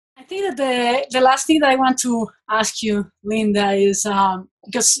think that the last thing that I want to ask you, Linda, is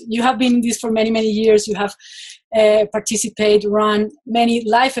because you have been in this for many, many years, you have participated, run many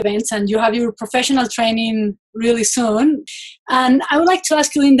live events, and you have your professional training really soon. And I would like to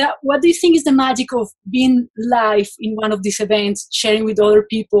ask you, Linda, what do you think is the magic of being live in one of these events, sharing with other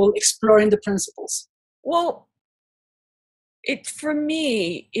people, exploring the principles? Well, for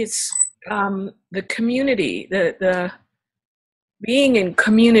me, it's the community, the being in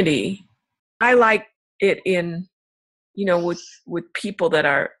community. I like it in, with people that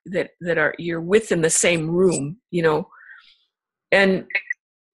are you're with in the same room, and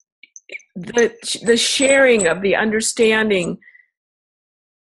the sharing of the understanding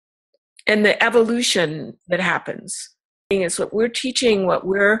and the evolution that happens. It's what we're teaching, what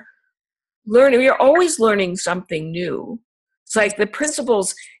we're learning. We are always learning something new. It's like the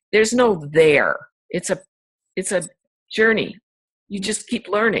principles, there's no there. It's a journey. You just keep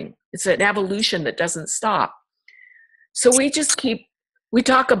learning. It's an evolution that doesn't stop. So we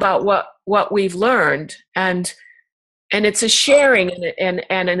talk about what we've learned, and it's a sharing and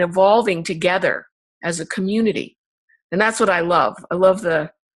an evolving together as a community. And that's what I love. I love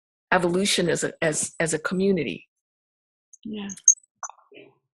the evolution as a community. Yeah.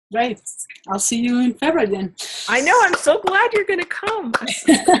 Great. I'll see you in February then. I know. I'm so glad you're going to come. It's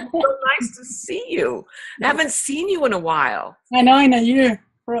so nice to see you. I haven't seen you in a while. I know, in a year.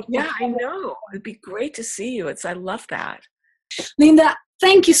 Yeah, I know. It'd be great to see you. I love that. Linda,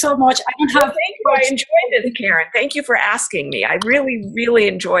 thank you so much. Thank you. I enjoyed it, Karen. Thank you for asking me. I really, really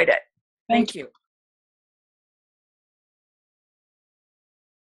enjoyed it. Thank you.